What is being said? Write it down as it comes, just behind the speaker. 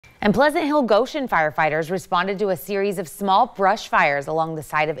And Pleasant Hill Goshen firefighters responded to a series of small brush fires along the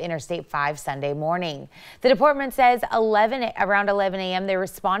side of Interstate 5 Sunday morning. The department says around 11 a.m. they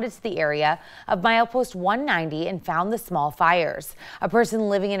responded to the area of milepost 190 and found the small fires. A person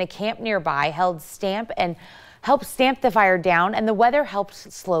living in a camp nearby helped stamp the fire down, and the weather helped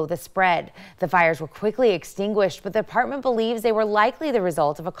slow the spread. The fires were quickly extinguished, but the department believes they were likely the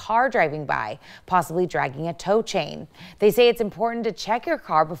result of a car driving by, possibly dragging a tow chain. They say it's important to check your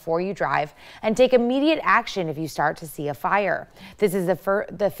car before you drive and take immediate action if you start to see a fire. This is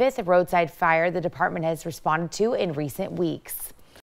the fifth roadside fire the department has responded to in recent weeks.